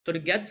So to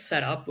get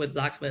set up with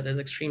Blacksmith is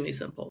extremely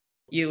simple.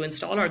 You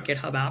install our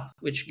GitHub app,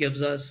 which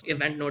gives us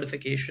event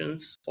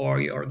notifications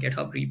for your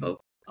GitHub repo.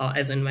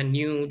 As in when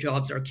new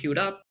jobs are queued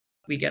up,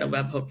 we get a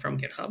webhook from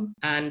GitHub.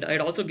 And it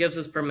also gives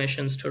us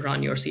permissions to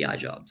run your CI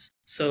jobs.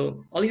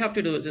 So all you have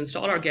to do is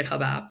install our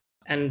GitHub app.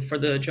 And for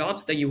the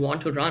jobs that you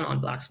want to run on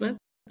Blacksmith,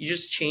 you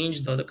just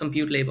change the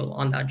compute label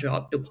on that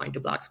job to point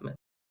to Blacksmith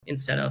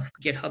instead of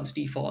GitHub's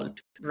default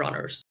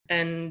runners.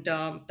 And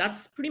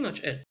that's pretty much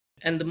it.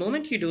 And the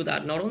moment you do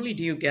that, not only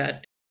do you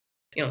get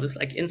this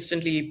like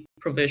instantly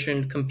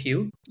provisioned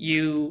compute,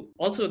 you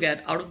also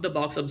get out of the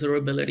box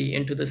observability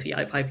into the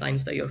CI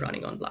pipelines that you're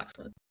running on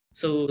Blacksmith.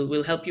 So it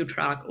will help you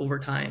track over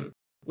time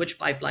which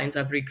pipelines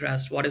have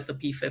regressed, what is the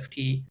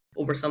P50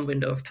 over some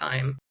window of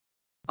time,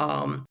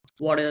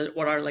 what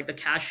are like the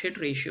cache hit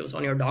ratios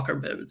on your Docker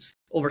builds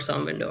over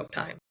some window of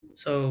time.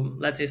 So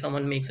let's say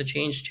someone makes a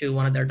change to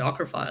one of their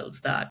Docker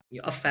files that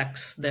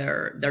affects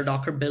their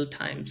Docker build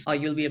times.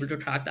 You'll be able to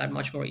track that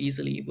much more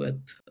easily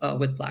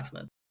with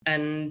Blacksmith.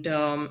 And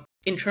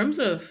in terms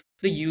of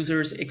the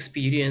user's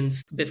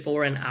experience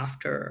before and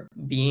after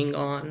being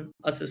on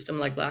a system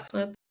like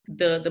Blacksmith,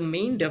 the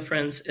main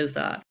difference is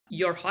that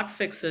your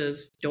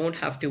hotfixes don't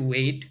have to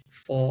wait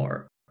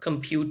for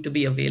compute to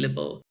be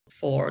available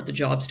for the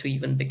jobs to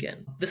even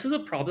begin. This is a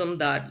problem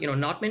that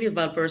not many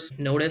developers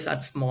notice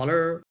at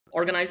smaller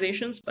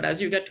organizations, but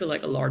as you get to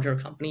like a larger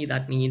company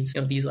that needs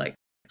these like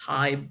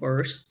high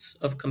bursts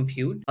of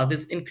compute,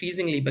 this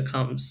increasingly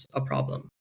becomes a problem.